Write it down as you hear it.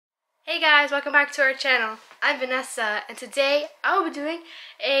Hey guys, welcome back to our channel. I'm Vanessa, and today I will be doing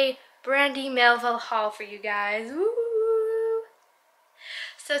a Brandy Melville haul for you guys. Woo!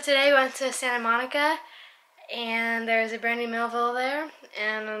 So today we went to Santa Monica, and there's a Brandy Melville there,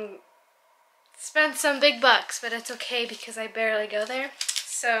 and spent some big bucks, but it's okay because I barely go there.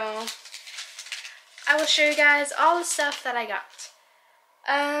 So I will show you guys all the stuff that I got.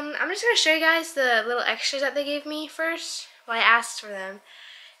 I'm just going to show you guys the little extras that they gave me first. Well, I asked for them.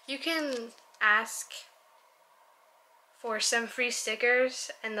 You can ask for some free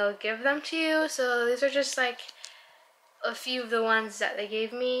stickers and they'll give them to you. So these are just like a few of the ones that they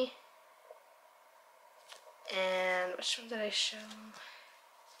gave me. And which one did I show?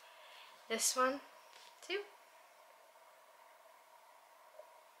 This one too.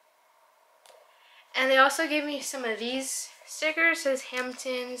 And they also gave me some of these stickers. It says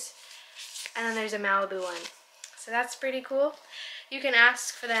Hamptons, and then there's a Malibu one. So that's pretty cool. You can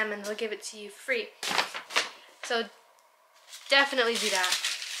ask for them and they'll give it to you free. So definitely do that.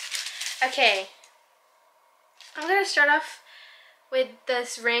 Okay, I'm gonna start off with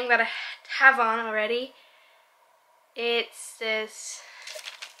this ring that I have on already. It's this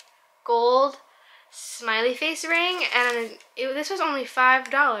gold smiley face ring, and this was only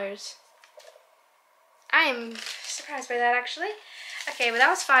 $5. I am surprised by that, actually. Okay, but that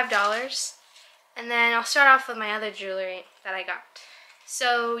was $5. And then I'll start off with my other jewelry that I got.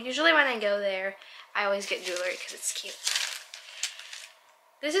 So usually when I go there, I always get jewelry because it's cute.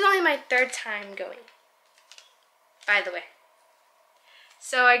 This is only my third time going, by the way.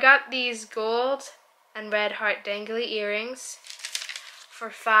 So I got these gold and red heart dangly earrings for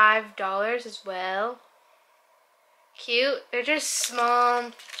 $5 as well. Cute. They're just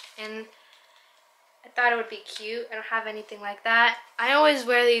small, and I thought it would be cute. I don't have anything like that. I always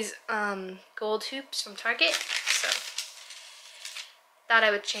wear these gold hoops from Target, so thought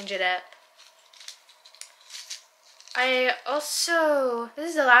I would change it up. I also, this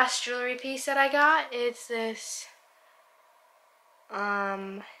is the last jewelry piece that I got. It's this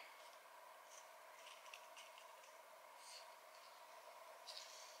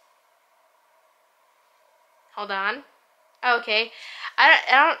hold on. Okay,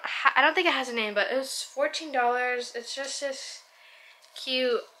 I don't think it has a name, but it was $14. It's just this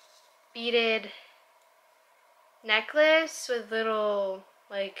cute beaded necklace with little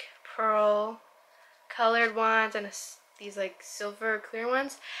like pearl colored ones and these like silver clear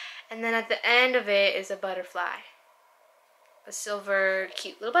ones, and then at the end of it is a butterfly, a silver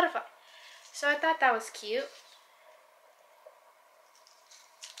cute little butterfly. So I thought that was cute.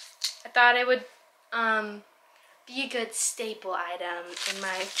 I thought it would be a good staple item in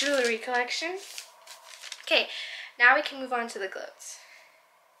my jewelry collection. Okay, now we can move on to the clothes.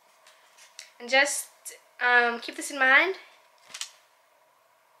 And just keep this in mind.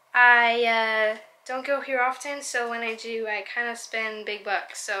 I don't go here often, so when I do, I kind of spend big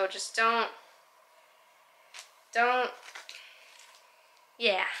bucks. So just don't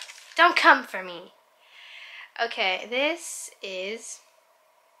come for me. Okay, this is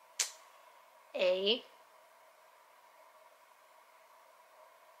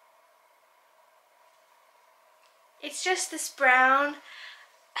it's just this brown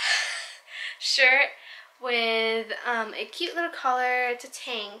shirt with a cute little collar. It's a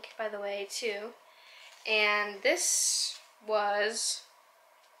tank, by the way, too. And this was...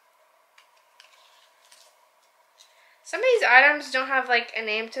 Some of these items don't have like a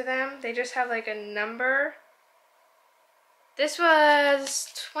name to them. They just have like a number. This was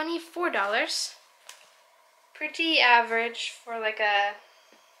 $24. Pretty average for like a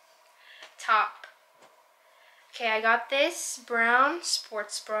top. Okay, I got this brown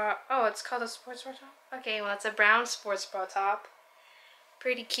sports bra. Oh, it's called a sports bra top? Okay, well, it's a brown sports bra top.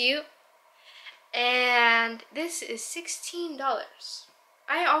 Pretty cute. And this is $16.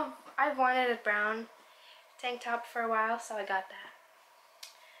 I've wanted a brown tank top for a while, so I got that.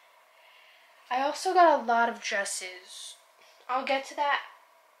 I also got a lot of dresses. I'll get to that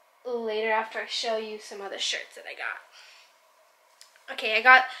later after I show you some other shirts that I got. Okay,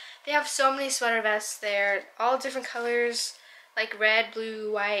 they have so many sweater vests there, all different colors, like red,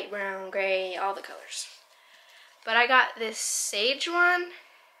 blue, white, brown, gray, all the colors. But I got this sage one.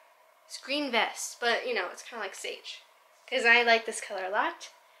 It's green vest, but you know, it's kind of like sage, because I like this color a lot.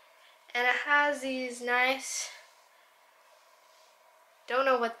 And it has these nice, don't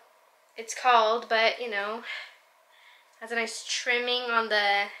know what it's called, but you know, has a nice trimming on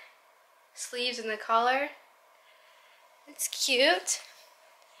the sleeves and the collar. It's cute.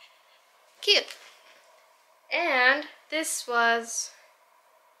 Cute. And this was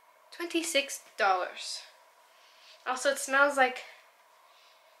 $26. Also, it smells like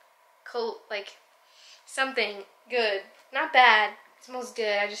like something good. Not bad. It smells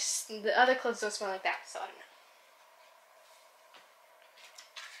good. The other clothes don't smell like that, so I don't know.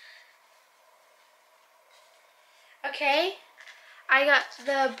 Okay, I got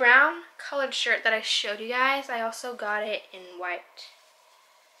the brown colored shirt that I showed you guys. I also got it in white.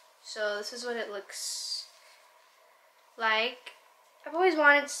 So this is what it looks like. I've always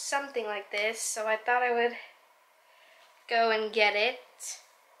wanted something like this, so I thought I would go and get it.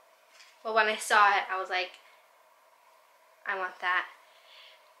 Well, when I saw it, I was like, I want that.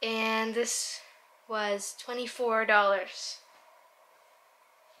 And this was $24.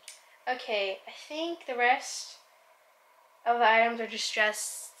 Okay, I think the rest of the items are just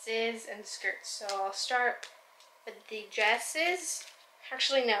dresses and skirts. So I'll start with the dresses.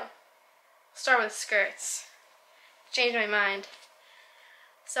 Actually, no. I'll start with skirts. Changed my mind.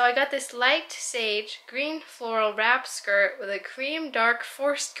 So I got this light sage green floral wrap skirt with a cream dark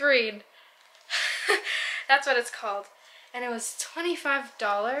forest green. That's what it's called. And it was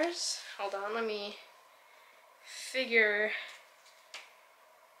 $25. Hold on, let me figure.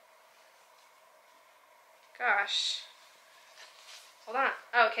 Gosh. Hold on.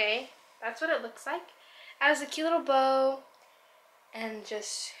 Okay, that's what it looks like. It has a cute little bow and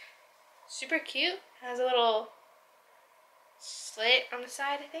just super cute. It has a little slit on the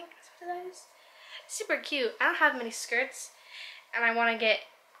side, I think that's what that is. Super cute. I don't have many skirts and I want to get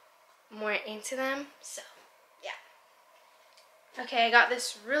more into them, so yeah. Okay, I got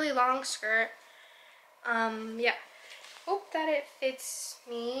this really long skirt. Yeah. Hope that it fits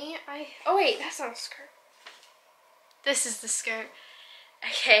me. Oh wait, that's not a skirt. This is the skirt.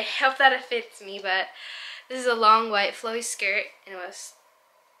 Okay, hope that it fits me, but this is a long white flowy skirt and it was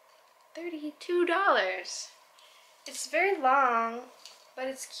 $32. It's very long, but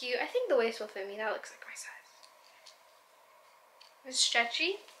it's cute. I think the waist will fit me. That looks like my size. It's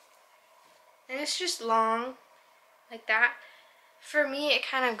stretchy. And it's just long, like that. For me, it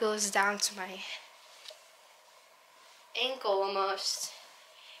kind of goes down to my ankle almost.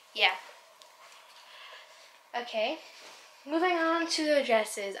 Yeah. Okay. Moving on to the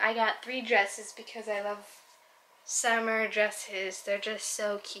dresses. I got 3 dresses because I love summer dresses. They're just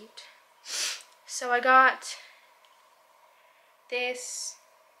so cute. So I got this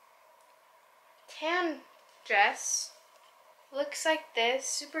tan dress. Looks like this,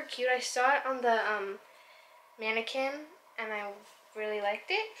 super cute. I saw it on the mannequin and I really liked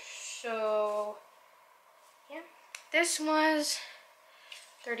it. So yeah, this was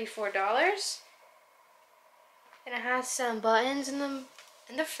 $34. And it has some buttons in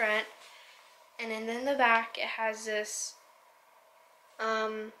the front, and then in the back it has this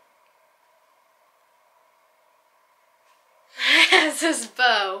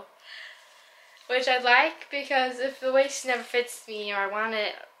bow, which I like because if the waist never fits me or I want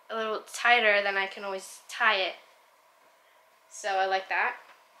it a little tighter, then I can always tie it. So I like that.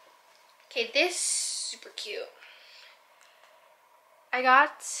 Okay, this super cute. I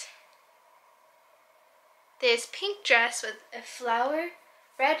got this pink dress with a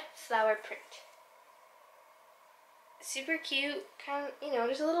red flower print. Super cute, kind of, you know,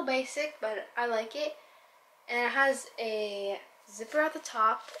 just a little basic, but I like it. And it has a zipper at the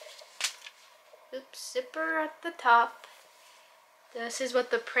top. Oops, zipper at the top. This is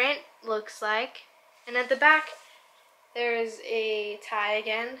what the print looks like. And at the back, there's a tie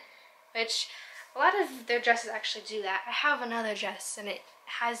again, which a lot of their dresses actually do that. I have another dress and it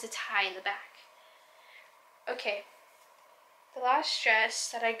has a tie in the back. Okay, the last dress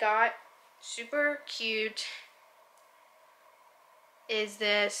that I got, super cute, is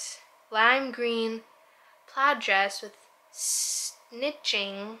this lime green plaid dress with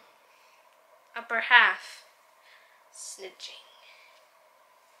snitching upper half. Snitching.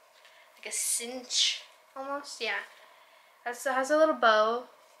 Like a cinch, almost, yeah. It has a little bow,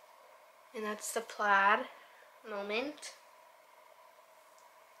 and that's the plaid moment.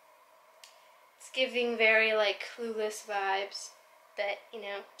 It's giving very, like, Clueless vibes, but, you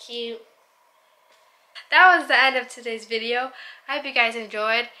know, cute. That was the end of today's video. I hope you guys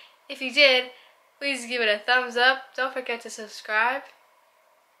enjoyed. If you did, please give it a thumbs up. Don't forget to subscribe.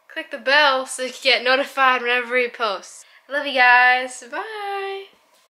 Click the bell so you can get notified whenever we post. I love you guys. Bye.